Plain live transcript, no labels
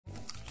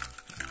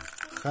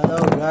Hello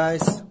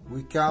guys,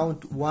 we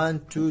count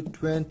 1 to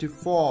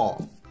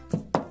 24.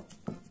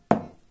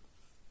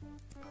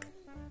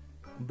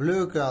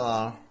 Blue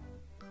color,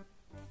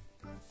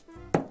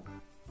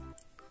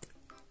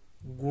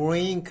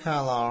 green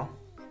color,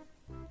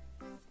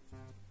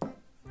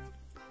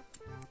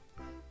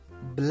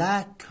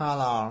 black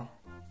color,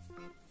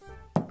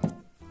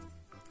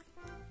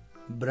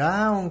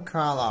 brown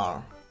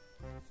color,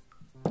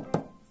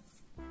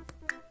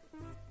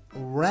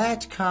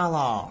 red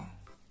color,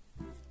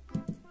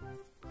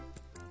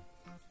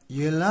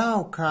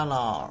 yellow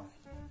color,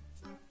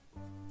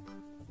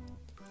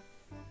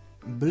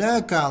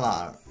 blue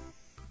color.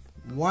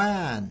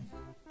 1,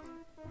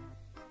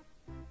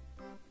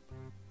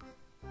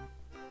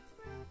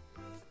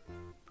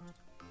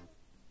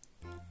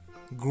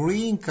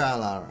 green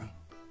color.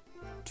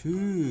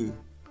 2,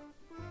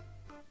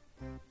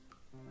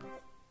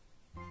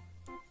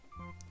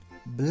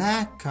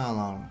 black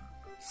color.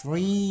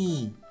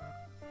 3,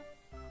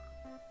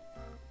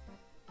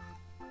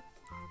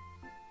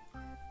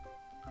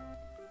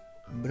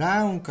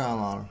 brown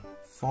color.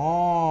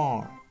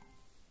 4,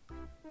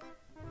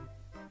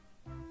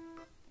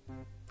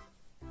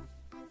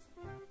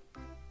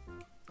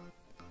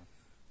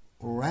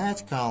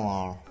 red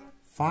color.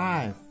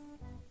 5,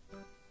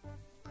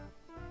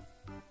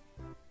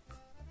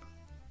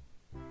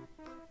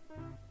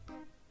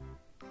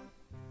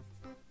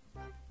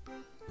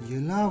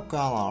 yellow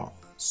color.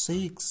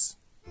 6,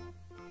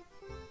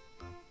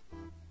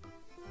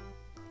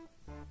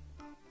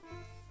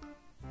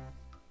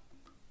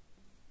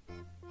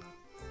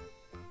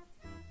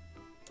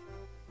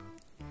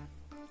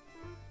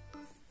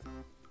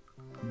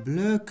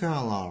 blue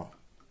color.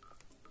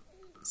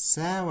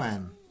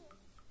 7,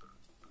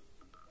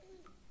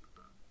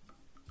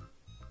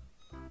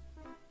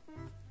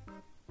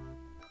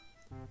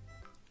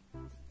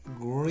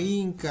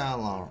 green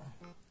color.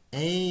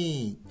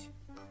 8,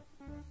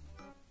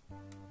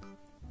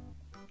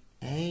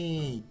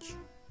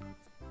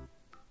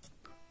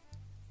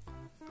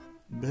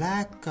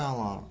 black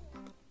color.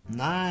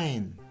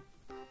 9,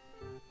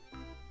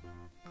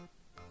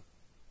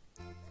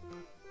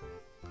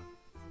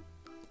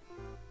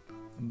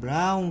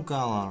 brown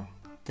color.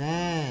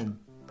 10,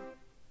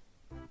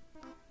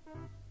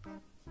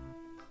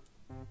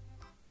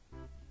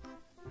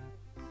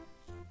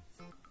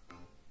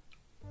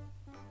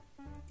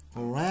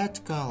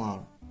 red color.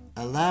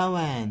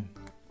 11,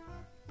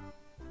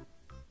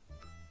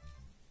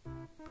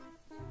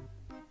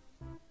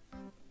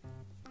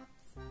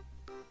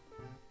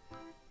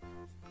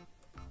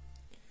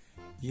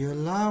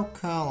 yellow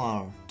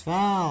color.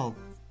 12,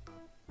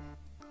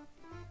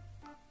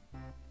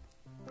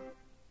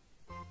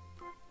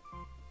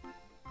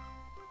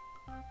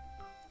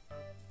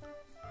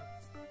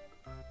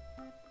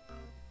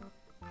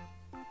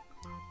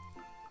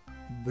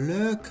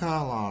 blue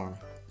color.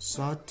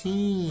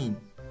 13,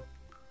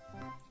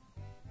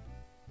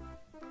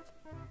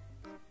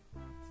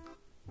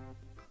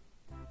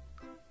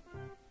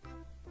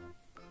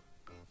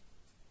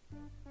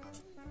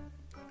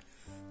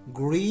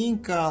 green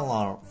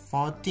color.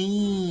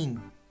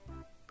 14,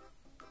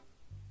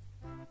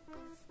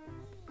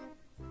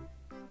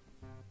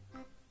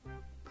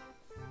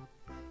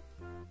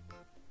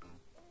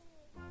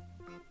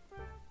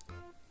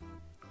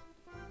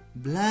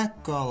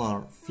 black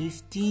color.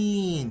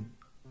 15,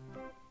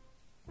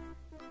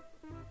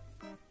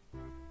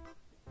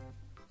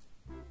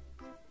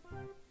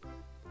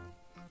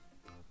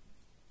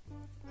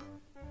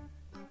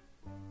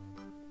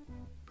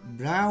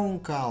 brown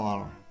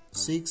color.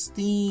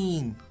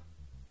 16,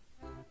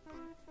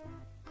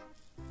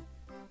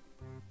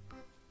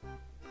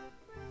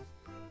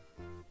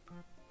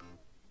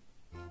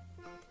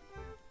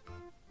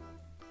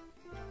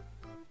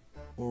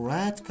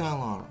 red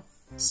color.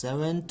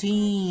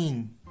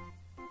 17,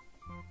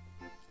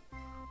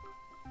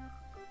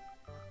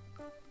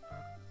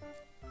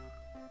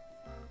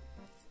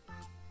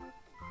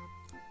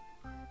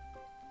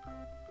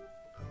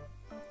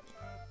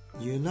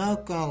 yellow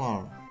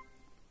color.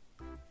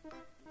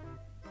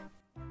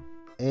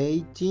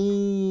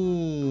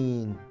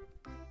 18,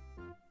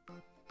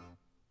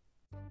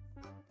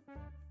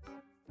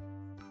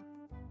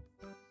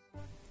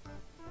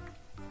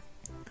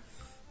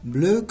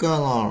 blue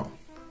color.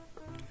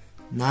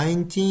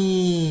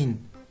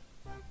 19,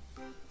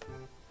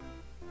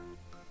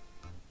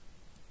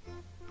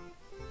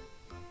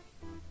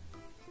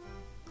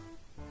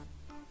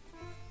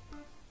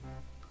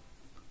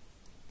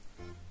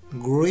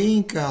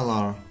 green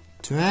color.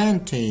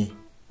 20,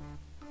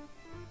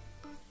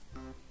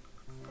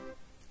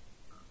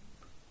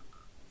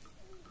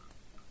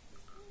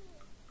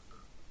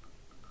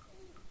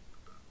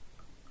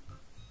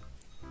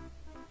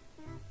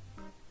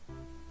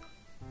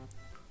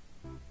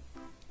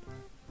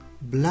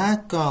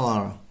 black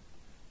color.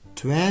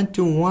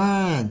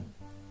 21,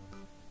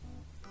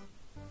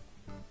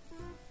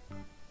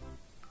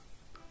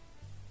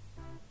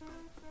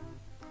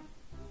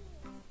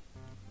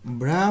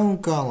 brown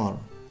color.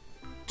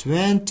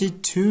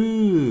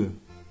 22,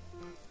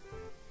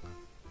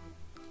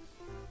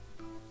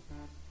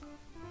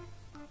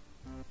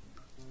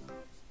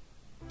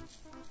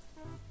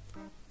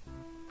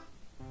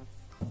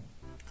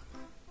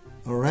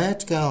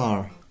 Red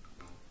color.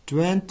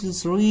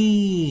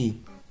 23.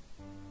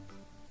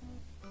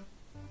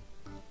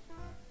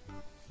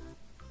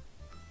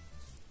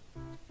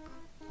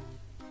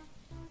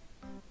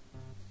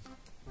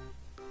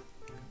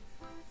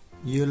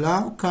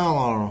 Yellow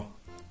color.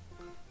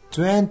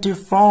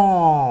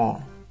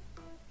 24.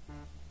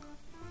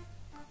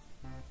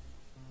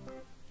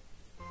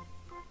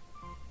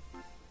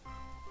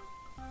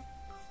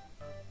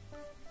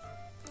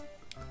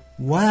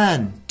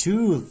 One,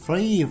 2,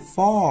 3,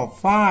 4,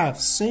 5,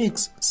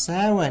 6,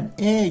 7,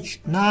 8,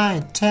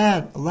 9,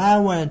 10,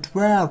 11,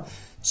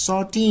 12,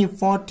 13,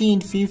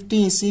 14,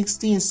 15,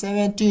 16,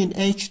 17,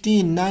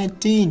 18,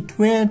 19,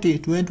 20,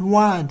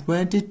 21,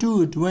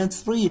 22,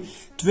 23,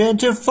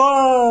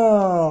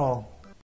 24.